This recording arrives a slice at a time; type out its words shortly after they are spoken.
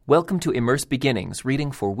Welcome to Immerse Beginnings,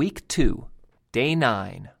 reading for Week 2, Day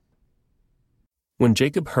 9. When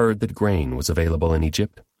Jacob heard that grain was available in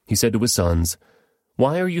Egypt, he said to his sons,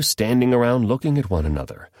 "Why are you standing around looking at one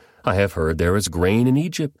another? I have heard there is grain in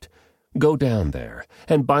Egypt. Go down there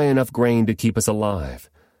and buy enough grain to keep us alive.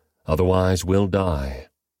 Otherwise we'll die."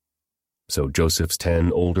 So Joseph's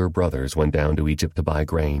 10 older brothers went down to Egypt to buy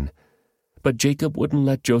grain. But Jacob wouldn't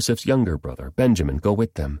let Joseph's younger brother, Benjamin, go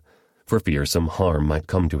with them, for fear some harm might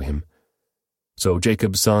come to him. So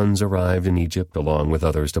Jacob's sons arrived in Egypt along with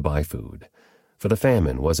others to buy food, for the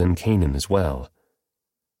famine was in Canaan as well.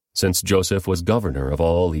 Since Joseph was governor of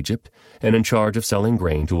all Egypt and in charge of selling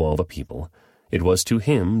grain to all the people, it was to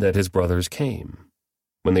him that his brothers came.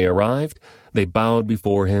 When they arrived, they bowed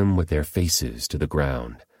before him with their faces to the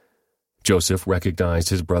ground. Joseph recognized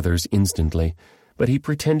his brothers instantly, but he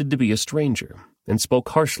pretended to be a stranger and spoke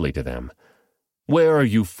harshly to them. "Where are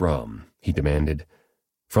you from?" he demanded.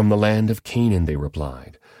 "From the land of Canaan," they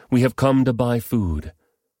replied. "We have come to buy food."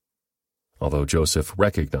 Although Joseph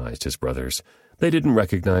recognized his brothers, they didn't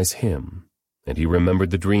recognize him, and he remembered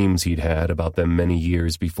the dreams he'd had about them many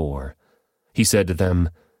years before. He said to them,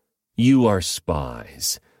 "You are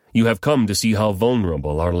spies. You have come to see how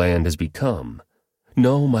vulnerable our land has become."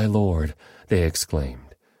 "No, my lord," they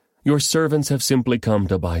exclaimed. "Your servants have simply come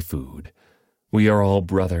to buy food. We are all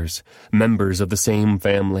brothers, members of the same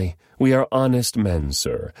family. We are honest men,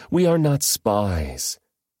 sir. We are not spies."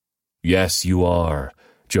 "Yes, you are,"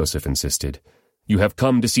 Joseph insisted. "You have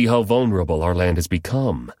come to see how vulnerable our land has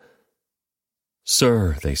become."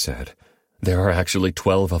 "Sir," they said, "there are actually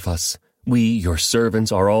 12 of us. We, your servants,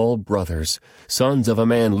 are all brothers, sons of a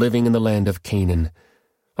man living in the land of Canaan.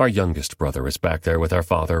 Our youngest brother is back there with our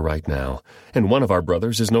father right now, and one of our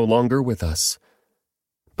brothers is no longer with us."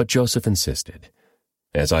 But Joseph insisted,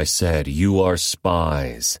 "As I said, you are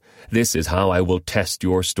spies. This is how I will test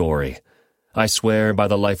your story. I swear by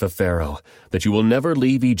the life of Pharaoh that you will never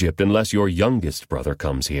leave Egypt unless your youngest brother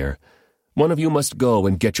comes here. One of you must go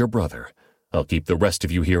and get your brother. I'll keep the rest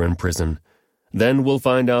of you here in prison. Then we'll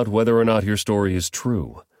find out whether or not your story is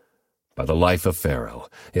true. By the life of Pharaoh,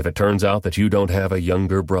 if it turns out that you don't have a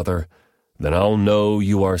younger brother, then I'll know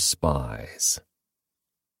you are spies."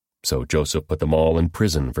 So Joseph put them all in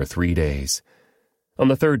prison for 3 days. On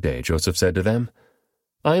the 3rd day, Joseph said to them,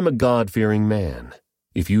 "I am a God-fearing man.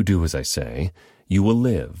 If you do as I say, you will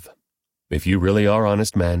live. If you really are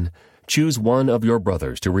honest men, choose one of your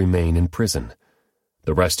brothers to remain in prison.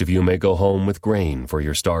 The rest of you may go home with grain for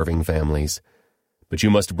your starving families. But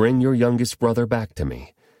you must bring your youngest brother back to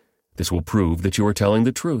me. This will prove that you are telling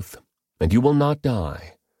the truth, and you will not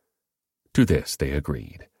die." To this they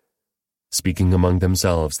agreed. Speaking among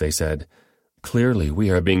themselves, they said, "Clearly we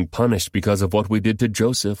are being punished because of what we did to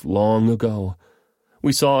Joseph long ago.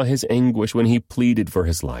 We saw his anguish when he pleaded for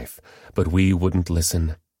his life, but we wouldn't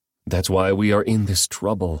listen. That's why we are in this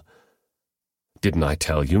trouble." "Didn't I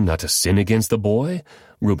tell you not to sin against the boy?"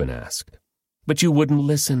 Reuben asked. "But you wouldn't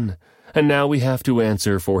listen, and now we have to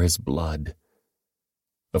answer for his blood."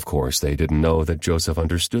 Of course, they didn't know that Joseph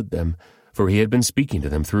understood them, for he had been speaking to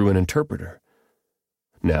them through an interpreter.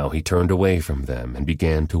 Now he turned away from them and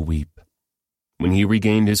began to weep. When he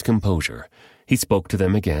regained his composure, he spoke to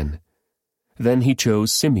them again. Then he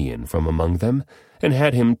chose Simeon from among them and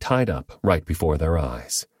had him tied up right before their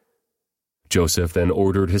eyes. Joseph then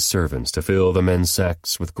ordered his servants to fill the men's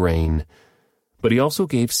sacks with grain, but he also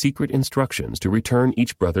gave secret instructions to return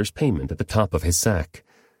each brother's payment at the top of his sack.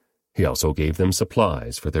 He also gave them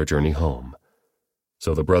supplies for their journey home.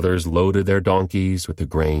 So the brothers loaded their donkeys with the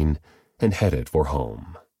grain and headed for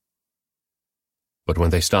home. But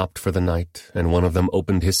when they stopped for the night, and one of them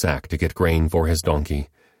opened his sack to get grain for his donkey,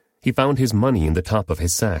 he found his money in the top of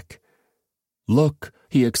his sack. "Look,"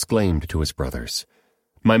 he exclaimed to his brothers,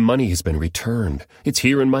 "my money has been returned. It's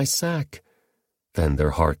here in my sack." Then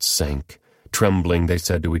their hearts sank. Trembling, they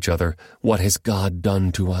said to each other, "What has God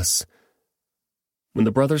done to us?" When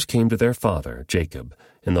the brothers came to their father, Jacob,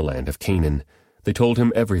 in the land of Canaan, they told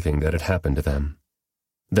him everything that had happened to them.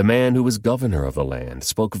 "The man who was governor of the land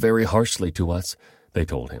spoke very harshly to us," they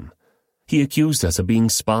told him. "He accused us of being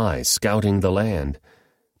spies, scouting the land.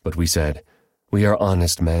 But we said, 'We are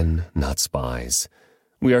honest men, not spies.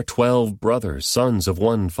 We are 12 brothers, sons of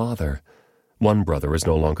one father. One brother is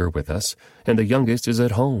no longer with us, and the youngest is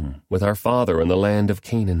at home, with our father in the land of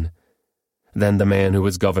Canaan.' Then the man who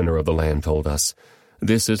was governor of the land told us,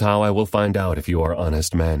 'This is how I will find out if you are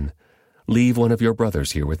honest men. Leave one of your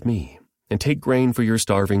brothers here with me, and take grain for your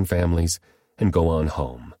starving families, and go on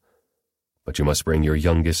home. But you must bring your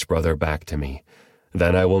youngest brother back to me.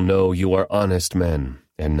 Then I will know you are honest men,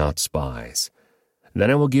 and not spies. Then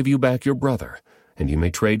I will give you back your brother, and you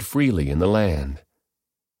may trade freely in the land."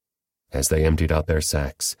 As they emptied out their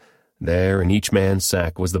sacks, there in each man's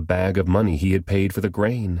sack was the bag of money he had paid for the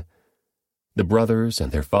grain. The brothers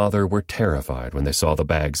and their father were terrified when they saw the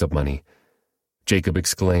bags of money. Jacob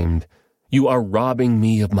exclaimed, "You are robbing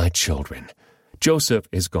me of my children. Joseph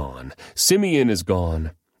is gone, Simeon is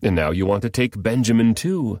gone, and now you want to take Benjamin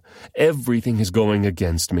too. Everything is going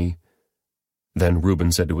against me." Then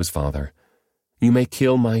Reuben said to his father, "You may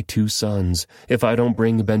kill my 2 sons if I don't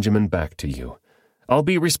bring Benjamin back to you. I'll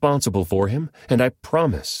be responsible for him, and I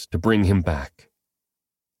promise to bring him back."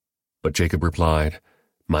 But Jacob replied,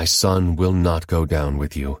 "My son will not go down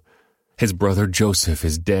with you. His brother Joseph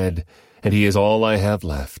is dead, and he is all I have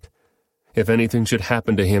left. If anything should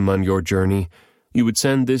happen to him on your journey, you would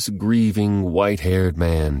send this grieving, white-haired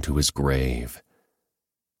man to his grave."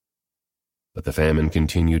 But the famine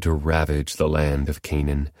continued to ravage the land of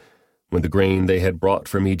Canaan. When the grain they had brought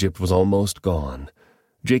from Egypt was almost gone,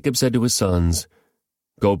 Jacob said to his sons,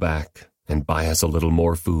 "Go back and buy us a little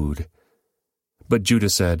more food." But Judah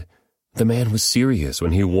said, "The man was serious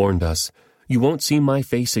when he warned us, 'You won't see my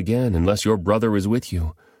face again unless your brother is with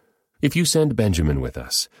you. If you send Benjamin with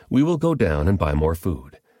us, we will go down and buy more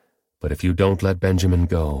food. But if you don't let Benjamin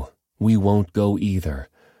go, we won't go either.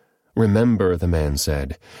 Remember,' the man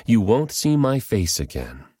said, 'you won't see my face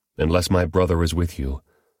again unless my brother is with you.'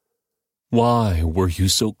 Why were you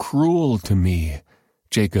so cruel to me?"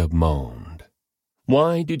 Jacob moaned.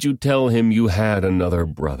 "Why did you tell him you had another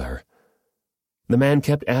brother?" "The man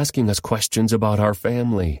kept asking us questions about our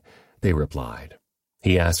family," they replied.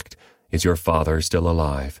 He asked, "Is your father still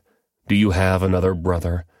alive? Do you have another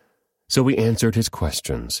brother?" So we answered his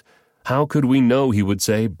questions. How could we know he would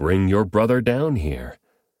say, "Bring your brother down here"?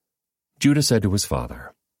 Judah said to his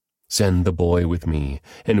father, "Send the boy with me,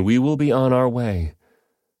 and we will be on our way.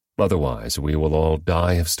 Otherwise we will all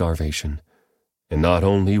die of starvation. And not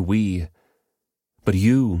only we, but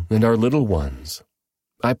you and our little ones.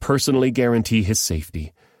 I personally guarantee his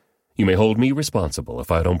safety. You may hold me responsible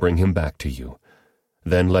if I don't bring him back to you.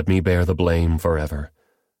 Then let me bear the blame forever.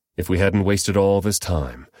 If we hadn't wasted all this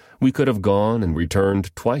time, we could have gone and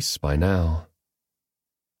returned twice by now."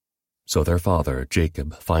 So their father,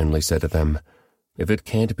 Jacob, finally said to them, "If it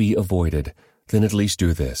can't be avoided, then at least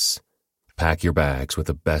do this. Pack your bags with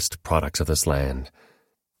the best products of this land.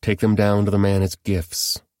 Take them down to the man as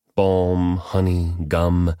gifts: balm, honey,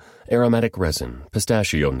 gum, aromatic resin,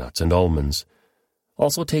 pistachio nuts, and almonds.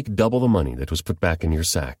 Also take double the money that was put back in your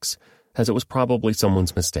sacks, as it was probably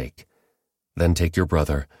someone's mistake. Then take your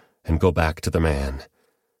brother and go back to the man.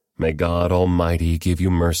 May God Almighty give you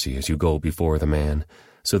mercy as you go before the man,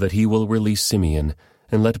 so that he will release Simeon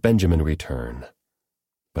and let Benjamin return.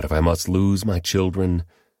 But if I must lose my children,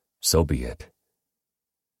 so be it."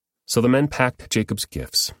 So the men packed Jacob's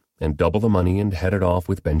gifts and double the money and headed off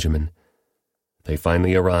with Benjamin. They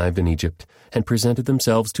finally arrived in Egypt and presented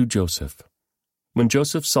themselves to Joseph. When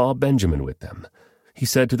Joseph saw Benjamin with them, he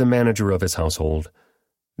said to the manager of his household,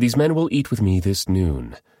 "These men will eat with me this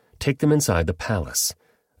noon. Take them inside the palace.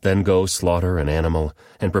 Then go slaughter an animal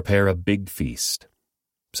and prepare a big feast."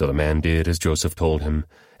 So the man did as Joseph told him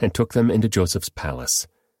and took them into Joseph's palace.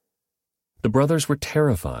 The brothers were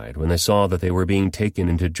terrified when they saw that they were being taken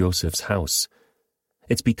into Joseph's house.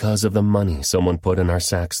 "It's because of the money someone put in our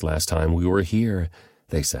sacks last time we were here,"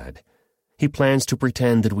 they said. "He plans to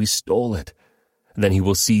pretend that we stole it. Then he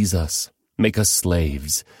will seize us, make us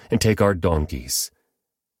slaves, and take our donkeys."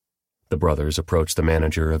 The brothers approached the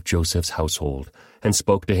manager of Joseph's household and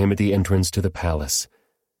spoke to him at the entrance to the palace.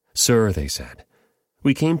 "Sir," they said,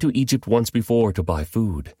 "we came to Egypt once before to buy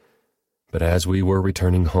food. But as we were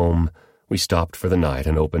returning home, we stopped for the night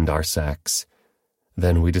and opened our sacks.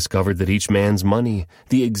 Then we discovered that each man's money,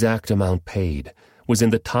 the exact amount paid, was in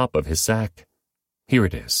the top of his sack. Here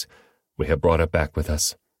it is. We have brought it back with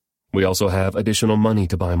us. We also have additional money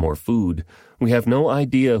to buy more food. We have no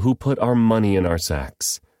idea who put our money in our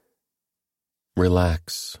sacks."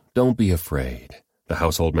 "Relax. Don't be afraid," the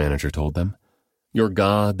household manager told them. "Your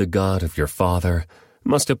God, the God of your father,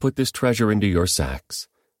 must have put this treasure into your sacks.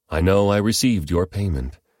 I know I received your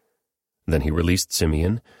payment." Then he released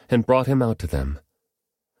Simeon and brought him out to them.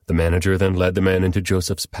 The manager then led the men into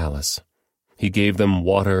Joseph's palace. He gave them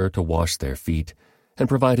water to wash their feet and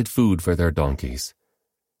provided food for their donkeys.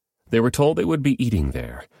 They were told they would be eating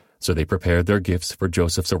there, so they prepared their gifts for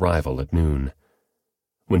Joseph's arrival at noon.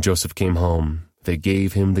 When Joseph came home, they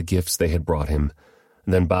gave him the gifts they had brought him,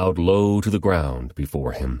 then bowed low to the ground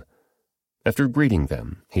before him. After greeting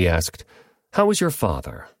them, he asked, "How is your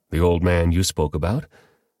father, the old man you spoke about?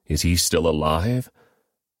 Is he still alive?"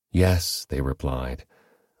 "Yes," they replied.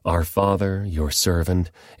 Our father, your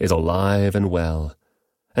servant, is alive and well."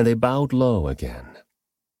 And they bowed low again.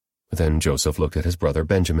 Then Joseph looked at his brother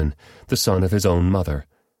Benjamin, the son of his own mother.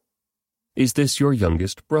 "Is this your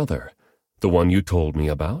youngest brother, the one you told me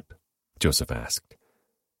about?" Joseph asked.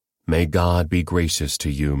 "May God be gracious to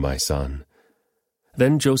you, my son."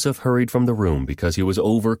 Then Joseph hurried from the room because he was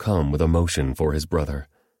overcome with emotion for his brother.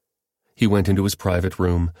 He went into his private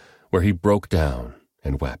room, where he broke down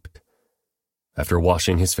and wept. After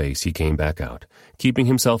washing his face, he came back out, keeping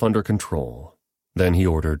himself under control. Then he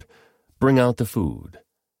ordered, "Bring out the food."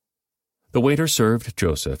 The waiter served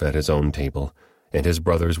Joseph at his own table, and his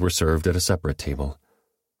brothers were served at a separate table.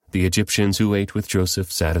 The Egyptians who ate with Joseph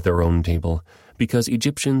sat at their own table, because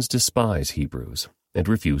Egyptians despise Hebrews and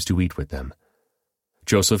refuse to eat with them.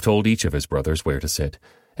 Joseph told each of his brothers where to sit,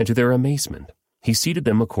 and to their amazement, he seated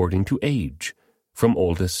them according to age, from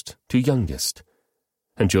oldest to youngest.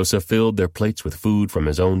 And Joseph filled their plates with food from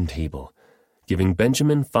his own table, giving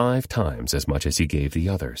Benjamin 5 times as much as he gave the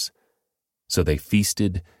others. So they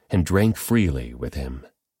feasted and drank freely with him.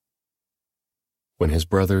 When his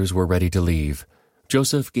brothers were ready to leave,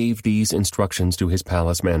 Joseph gave these instructions to his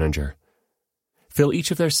palace manager. "Fill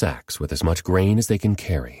each of their sacks with as much grain as they can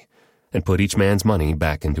carry, and put each man's money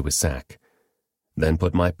back into his sack. Then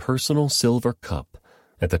put my personal silver cup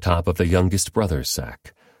at the top of the youngest brother's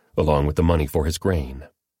sack, along with the money for his grain."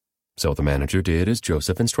 So the manager did as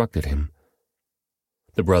Joseph instructed him.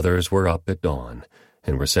 The brothers were up at dawn,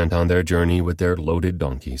 and were sent on their journey with their loaded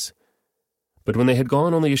donkeys. But when they had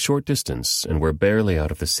gone only a short distance and were barely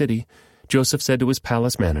out of the city, Joseph said to his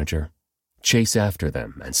palace manager, "Chase after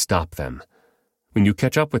them and stop them. When you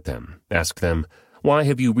catch up with them, ask them, 'Why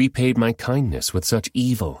have you repaid my kindness with such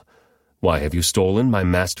evil? Why have you stolen my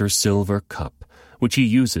master's silver cup, which he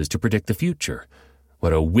uses to predict the future?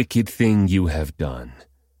 What a wicked thing you have done.'"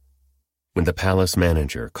 When the palace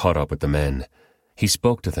manager caught up with the men, he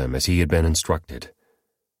spoke to them as he had been instructed.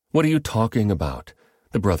 "What are you talking about?"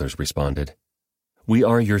 the brothers responded. "We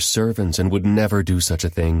are your servants and would never do such a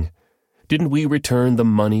thing. Didn't we return the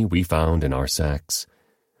money we found in our sacks?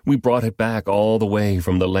 We brought it back all the way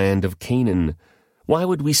from the land of Canaan. Why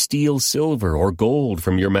would we steal silver or gold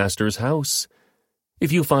from your master's house?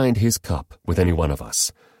 If you find his cup with any one of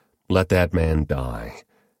us, let that man die,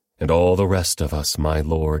 and all the rest of us, my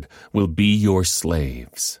lord, will be your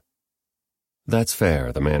slaves." "That's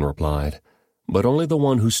fair," the man replied, "but only the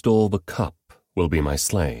one who stole the cup will be my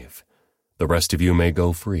slave. The rest of you may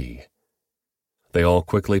go free." They all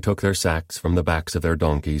quickly took their sacks from the backs of their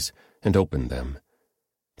donkeys and opened them.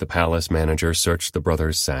 The palace manager searched the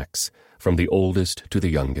brothers' sacks, from the oldest to the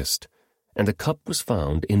youngest, and the cup was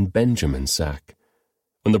found in Benjamin's sack.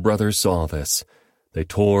 When the brothers saw this, they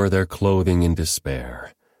tore their clothing in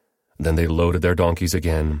despair. Then they loaded their donkeys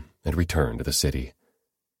again and returned to the city.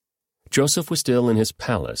 Joseph was still in his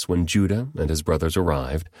palace when Judah and his brothers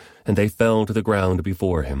arrived, and they fell to the ground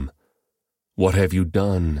before him. "What have you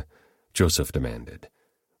done?" Joseph demanded.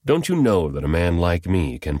 "Don't you know that a man like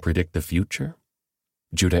me can predict the future?"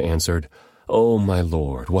 Judah answered, "Oh, my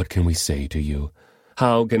lord, what can we say to you?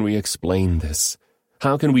 How can we explain this?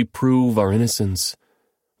 How can we prove our innocence?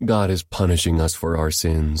 God is punishing us for our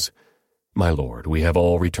sins. My lord, we have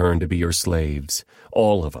all returned to be your slaves,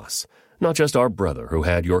 all of us, not just our brother who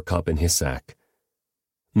had your cup in his sack."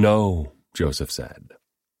 "No," Joseph said,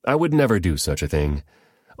 "I would never do such a thing.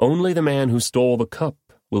 Only the man who stole the cup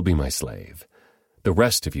will be my slave. The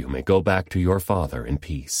rest of you may go back to your father in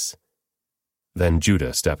peace." Then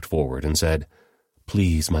Judah stepped forward and said,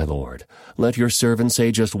 "Please, my lord, let your servant say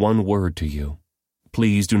just one word to you.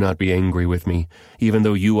 Please do not be angry with me, even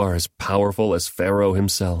though you are as powerful as Pharaoh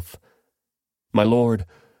himself. My lord,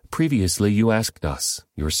 previously you asked us,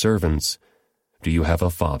 your servants, 'Do you have a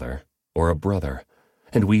father or a brother?'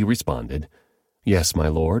 And we responded, 'Yes, my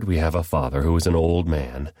lord, we have a father who is an old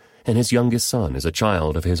man, and his youngest son is a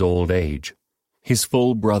child of his old age. His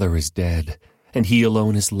full brother is dead, and he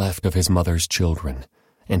alone is left of his mother's children,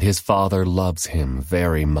 and his father loves him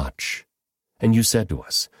very much. And you said to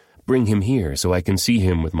us, "Bring him here so I can see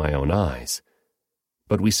him with my own eyes."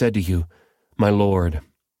 But we said to you, "My lord,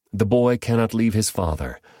 the boy cannot leave his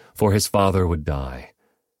father, for his father would die."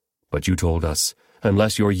 But you told us,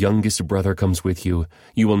 "Unless your youngest brother comes with you,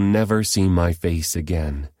 you will never see my face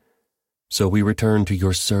again." So we returned to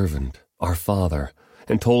your servant, our father,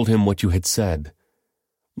 and told him what you had said.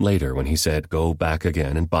 Later, when he said, "Go back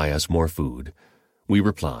again and buy us more food," we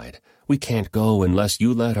replied, "We can't go unless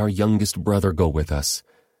you let our youngest brother go with us.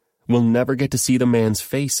 We'll never get to see the man's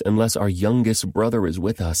face unless our youngest brother is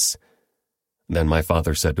with us." Then my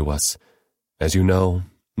father said to us, "As you know,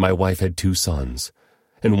 my wife had 2 sons,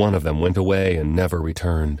 and one of them went away and never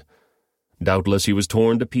returned. Doubtless he was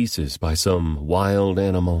torn to pieces by some wild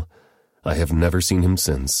animal. I have never seen him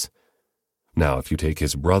since. Now if you take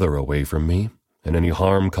his brother away from me, and any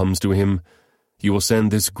harm comes to him, you will send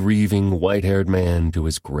this grieving, white-haired man to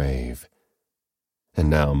his grave. And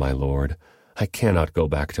now, my lord, I cannot go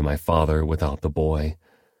back to my father without the boy.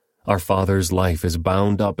 Our father's life is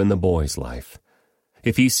bound up in the boy's life.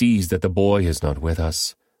 If he sees that the boy is not with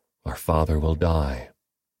us, our father will die.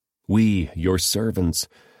 We, your servants,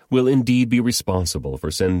 will indeed be responsible for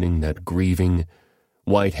sending that grieving,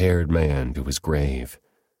 white-haired man to his grave.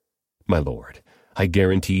 My lord, I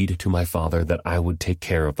guaranteed to my father that I would take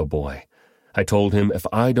care of the boy. I told him if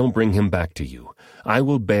I don't bring him back to you, I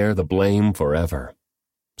will bear the blame forever.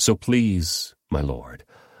 So please, my lord,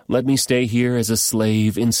 let me stay here as a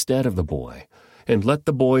slave instead of the boy, and let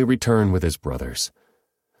the boy return with his brothers.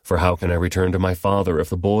 For how can I return to my father if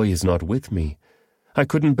the boy is not with me? I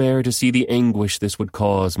couldn't bear to see the anguish this would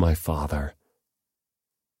cause my father.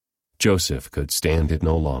 Joseph could stand it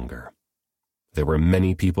no longer. There were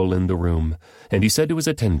many people in the room, and he said to his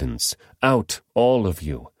attendants, "Out, all of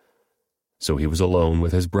you." So he was alone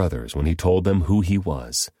with his brothers when he told them who he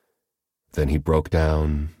was. Then he broke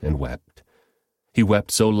down and wept. He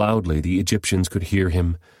wept so loudly the Egyptians could hear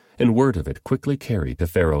him, and word of it quickly carried to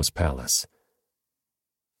Pharaoh's palace.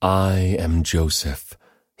 "I am Joseph,"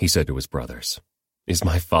 he said to his brothers. "Is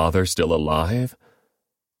my father still alive?"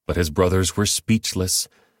 But his brothers were speechless.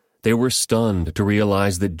 They were stunned to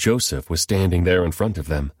realize that Joseph was standing there in front of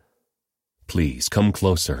them. "Please, come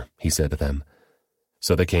closer," he said to them.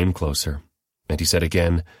 So they came closer, and he said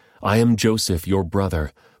again, "I am Joseph, your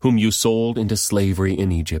brother, whom you sold into slavery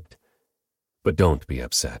in Egypt. But don't be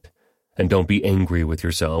upset, and don't be angry with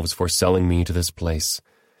yourselves for selling me to this place.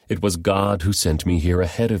 It was God who sent me here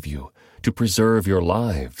ahead of you, to preserve your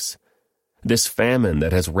lives. This famine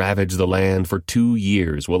that has ravaged the land for 2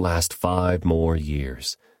 years will last 5 more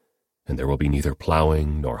years, and there will be neither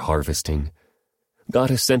plowing nor harvesting. God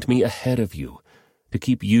has sent me ahead of you, to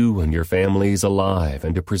keep you and your families alive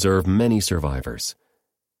and to preserve many survivors.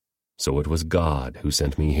 So it was God who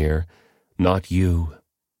sent me here, not you,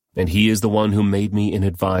 and he is the one who made me an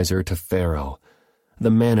advisor to Pharaoh, the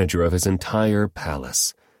manager of his entire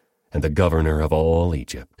palace, and the governor of all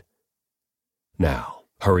Egypt. Now,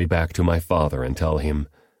 hurry back to my father and tell him,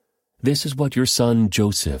 'This is what your son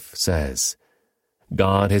Joseph says.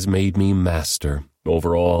 God has made me master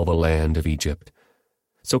over all the land of Egypt.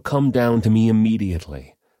 So come down to me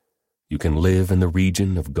immediately. You can live in the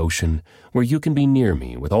region of Goshen, where you can be near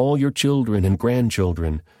me with all your children and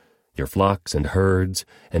grandchildren, your flocks and herds,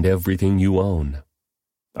 and everything you own.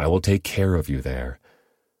 I will take care of you there,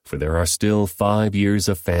 for there are still 5 years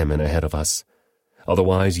of famine ahead of us.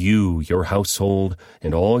 Otherwise you, your household,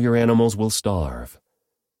 and all your animals will starve.'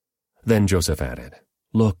 Then Joseph added,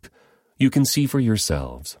 'Look, you can see for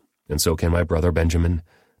yourselves, and so can my brother Benjamin,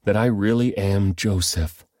 that I really am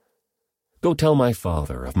Joseph. Go tell my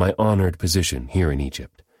father of my honored position here in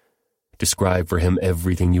Egypt. Describe for him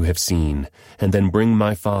everything you have seen, and then bring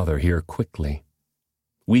my father here quickly.'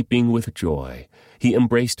 Weeping with joy, he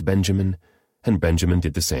embraced Benjamin, and Benjamin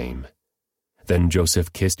did the same. Then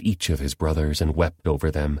Joseph kissed each of his brothers and wept over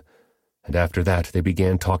them, and after that they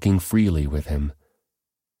began talking freely with him.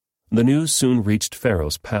 The news soon reached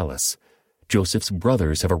Pharaoh's palace. Joseph's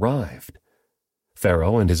brothers have arrived.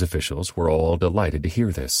 Pharaoh and his officials were all delighted to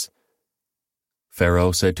hear this.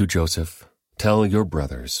 Pharaoh said to Joseph, 'Tell your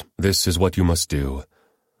brothers, this is what you must do.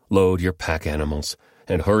 Load your pack animals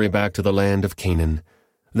and hurry back to the land of Canaan.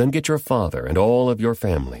 Then get your father and all of your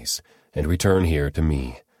families and return here to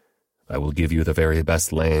me. I will give you the very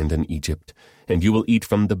best land in Egypt, and you will eat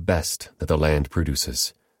from the best that the land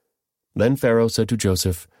produces.' Then Pharaoh said to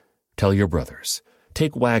Joseph, 'Tell your brothers,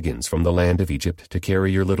 take wagons from the land of Egypt to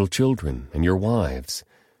carry your little children and your wives,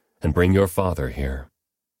 and bring your father here.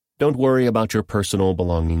 Don't worry about your personal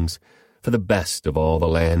belongings, for the best of all the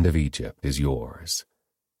land of Egypt is yours.'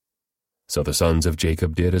 So the sons of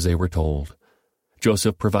Jacob did as they were told.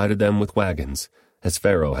 Joseph provided them with wagons, as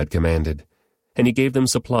Pharaoh had commanded, and he gave them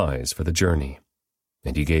supplies for the journey.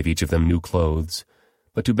 And he gave each of them new clothes,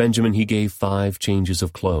 but to Benjamin he gave 5 changes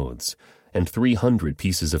of clothes, and 300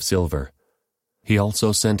 pieces of silver. He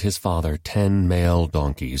also sent his father 10 male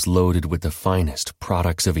donkeys loaded with the finest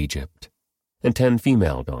products of Egypt, and 10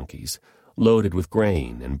 female donkeys loaded with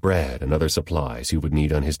grain and bread and other supplies he would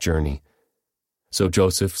need on his journey. So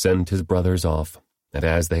Joseph sent his brothers off, and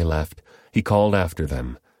as they left, he called after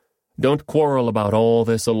them, 'Don't quarrel about all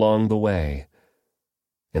this along the way.'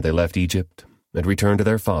 And they left Egypt and returned to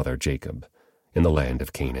their father Jacob in the land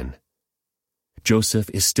of Canaan. 'Joseph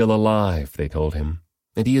is still alive,' they told him,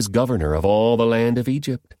 and he is governor of all the land of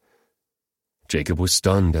Egypt." Jacob was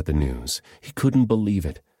stunned at the news. He couldn't believe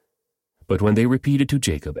it. But when they repeated to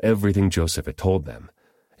Jacob everything Joseph had told them,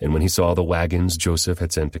 and when he saw the wagons Joseph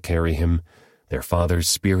had sent to carry him, their father's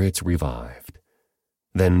spirits revived.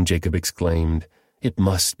 Then Jacob exclaimed, "It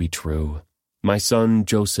must be true. My son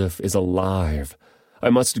Joseph is alive. I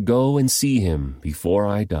must go and see him before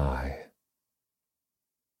I die."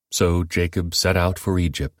 So Jacob set out for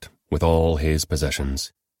Egypt with all his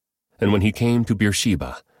possessions. And when he came to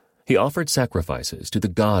Beersheba, he offered sacrifices to the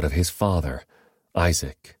God of his father,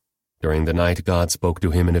 Isaac. During the night God spoke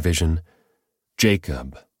to him in a vision.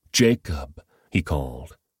 "Jacob, Jacob," he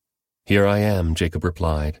called. "Here I am," Jacob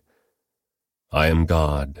replied. "I am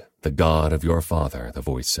God, the God of your father," the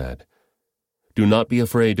voice said. "Do not be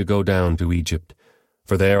afraid to go down to Egypt,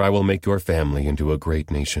 for there I will make your family into a great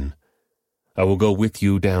nation. I will go with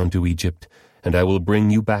you down to Egypt, and I will bring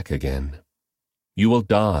you back again. You will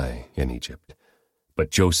die in Egypt,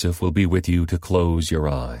 but Joseph will be with you to close your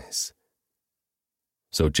eyes."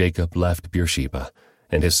 So Jacob left Beersheba,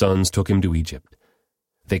 and his sons took him to Egypt.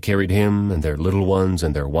 They carried him and their little ones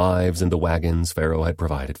and their wives in the wagons Pharaoh had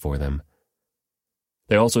provided for them.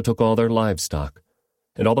 They also took all their livestock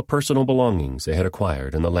and all the personal belongings they had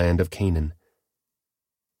acquired in the land of Canaan.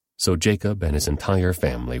 So Jacob and his entire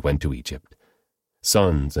family went to Egypt.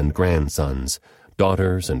 Sons and grandsons,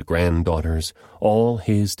 daughters and granddaughters, all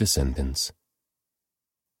his descendants.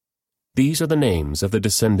 These are the names of the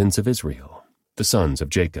descendants of Israel, the sons of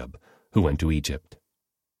Jacob, who went to Egypt.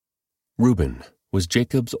 Reuben was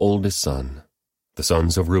Jacob's oldest son. The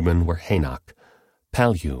sons of Reuben were Hanok,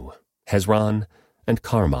 Pallu, Hezron, and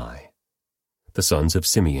Carmi. The sons of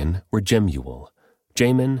Simeon were Jemuel,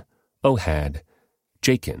 Jamin, Ohad,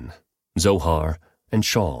 Jachin, Zohar, and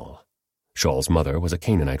Shaul. Shaul's mother was a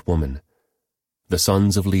Canaanite woman. The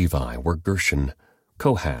sons of Levi were Gershon,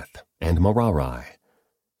 Kohath, and Merari.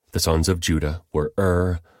 The sons of Judah were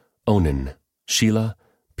Onan, Shelah,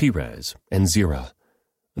 Perez, and Zerah,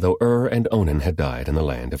 though and Onan had died in the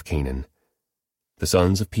land of Canaan. The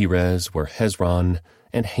sons of Perez were Hezron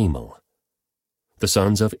and Hamel. The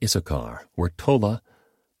sons of Issachar were Tola,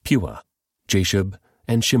 Puah, Jashub,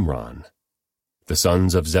 and Shimron. The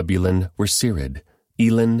sons of Zebulun were Sered,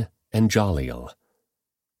 Elon, and Jaleel.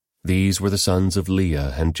 These were the sons of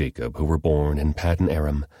Leah and Jacob who were born in Paddan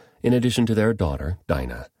Aram, in addition to their daughter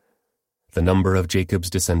Dinah. The number of Jacob's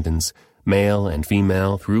descendants, male and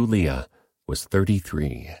female through Leah, was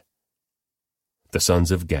 33. The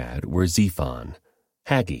sons of Gad were Zephon,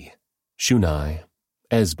 Haggi, Shunai,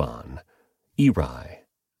 Esbon, Eri,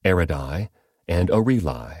 Aradai, and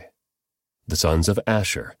Areli. The sons of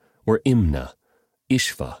Asher were Imnah,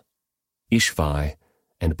 Ishva, Ishvi,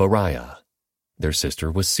 and Bariah. Their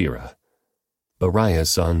sister was Serah. Bariah's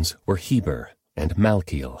sons were Heber and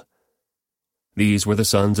Malkiel. These were the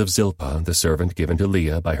sons of Zilpah, the servant given to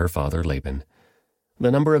Leah by her father Laban.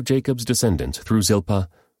 The number of Jacob's descendants through Zilpah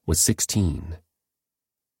was 16.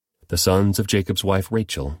 The sons of Jacob's wife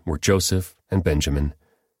Rachel were Joseph and Benjamin.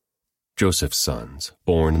 Joseph's sons,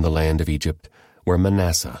 born in the land of Egypt, were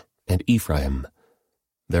Manasseh and Ephraim.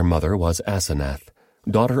 Their mother was Asenath,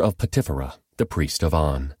 daughter of Potipharah, the priest of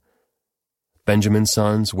On. Benjamin's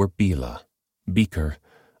sons were Bela, Becher,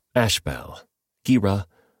 Ashbel, Gera,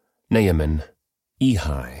 Naaman,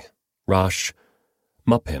 Ehi, Rosh,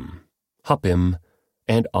 Muppim, Huppim,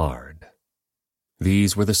 and Ard.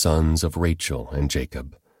 These were the sons of Rachel and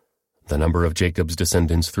Jacob. The number of Jacob's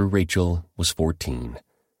descendants through Rachel was 14.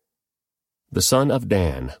 The son of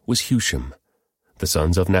Dan was Hushim. The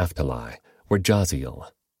sons of Naphtali were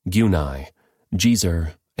Jaziel, Guni,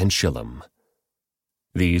 Jezer, and Shillem.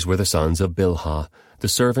 These were the sons of Bilhah, the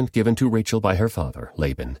servant given to Rachel by her father,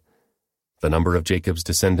 Laban. The number of Jacob's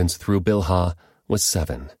descendants through Bilhah was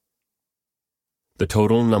 7. The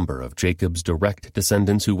total number of Jacob's direct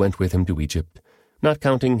descendants who went with him to Egypt, not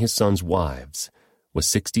counting his sons' wives, was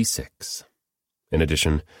 66. In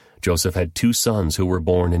addition, Joseph had 2 sons who were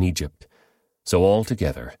born in Egypt. So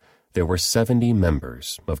altogether, there were 70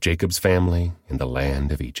 members of Jacob's family in the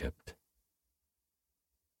land of Egypt.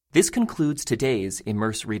 This concludes today's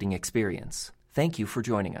Immerse reading experience. Thank you for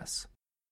joining us.